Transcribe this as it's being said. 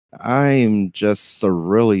I'm just a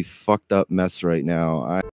really fucked up mess right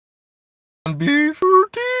now. B14,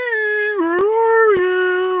 where are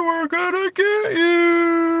you? We're gonna get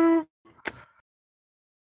you.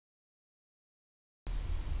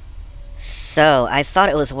 So, I thought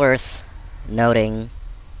it was worth noting.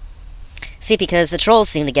 See, because the trolls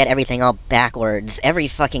seem to get everything all backwards every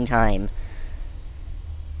fucking time.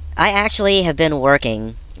 I actually have been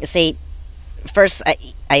working. See, first,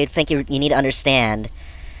 I think you need to understand,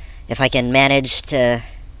 if I can manage to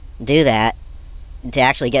do that, to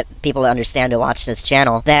actually get people to understand to watch this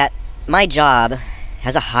channel, that my job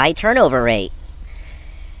has a high turnover rate.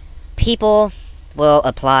 People will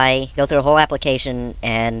apply, go through a whole application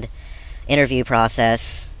and interview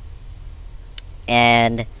process,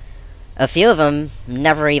 and a few of them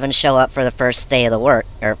never even show up for the first day of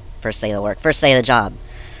the job.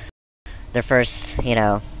 Their first,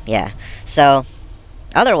 yeah. So,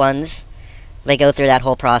 other ones, they go through that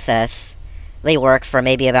whole process. They work for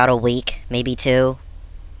maybe about a week, maybe 2,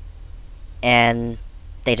 and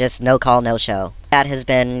they just no call, no show. That has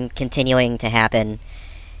been continuing to happen,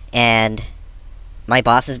 and my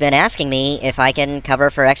boss has been asking me if I can cover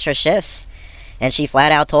for extra shifts, and she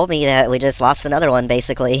flat out told me that we just lost another one,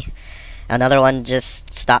 basically. Another one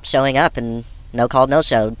just stopped showing up and no called, no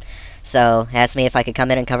showed. So, asked me if I could come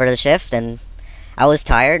in and cover the shift, and I was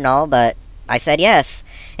tired and all, but I said yes.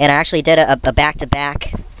 And I actually did a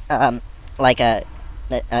back-to-back, like a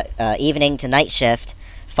evening to night shift,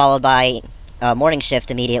 followed by a morning shift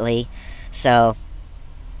immediately. So,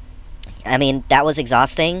 I mean, that was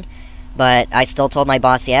exhausting, but I still told my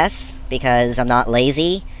boss yes, because I'm not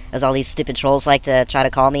lazy, as all these stupid trolls like to try to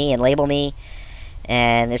call me and label me,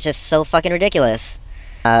 and it's just so fucking ridiculous.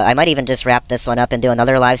 I might even just wrap this one up and do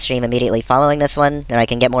another live stream immediately following this one, and I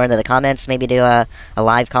can get more into the comments, maybe do a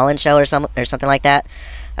live call-in show or something like that.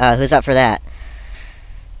 Who's up for that?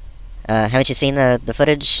 Haven't you seen the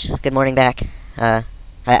footage? Good morning back.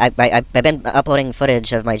 I've been uploading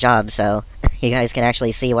footage of my job, so you guys can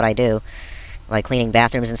actually see what I do. Like cleaning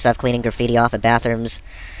bathrooms and stuff, cleaning graffiti off of bathrooms,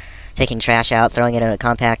 taking trash out, throwing it in a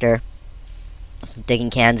compactor,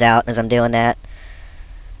 digging cans out as I'm doing that.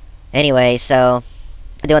 Anyway, so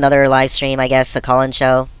do another live stream, I guess, a call-in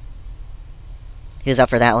show. Who's up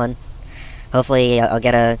for that one? Hopefully I'll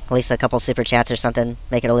get at least a couple super chats or something,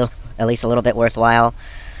 make it at least a little bit worthwhile.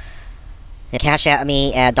 And cash at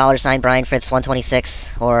me at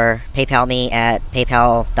 $BrianFritz126 or PayPal me at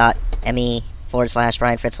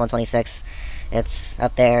paypal.me/BrianFritz126. It's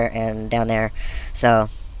up there and down there. So,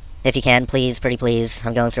 if you can, please, pretty please.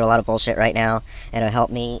 I'm going through a lot of bullshit right now, and it'll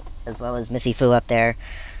help me, as well as Missy Fu up there.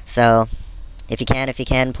 So, if you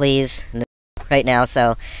can, please, right now.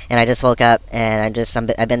 So, and I just woke up, and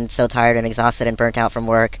I've been so tired and exhausted and burnt out from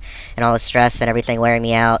work, and all the stress and everything wearing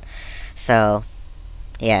me out. So,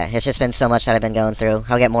 yeah, it's just been so much that I've been going through.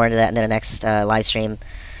 I'll get more into that in the next live stream.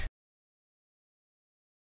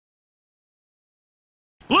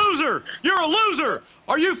 Loser! You're a loser!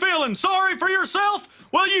 Are you feeling sorry for yourself?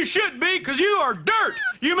 Well, you should be, because you are dirt!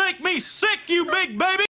 You make me sick, you big baby!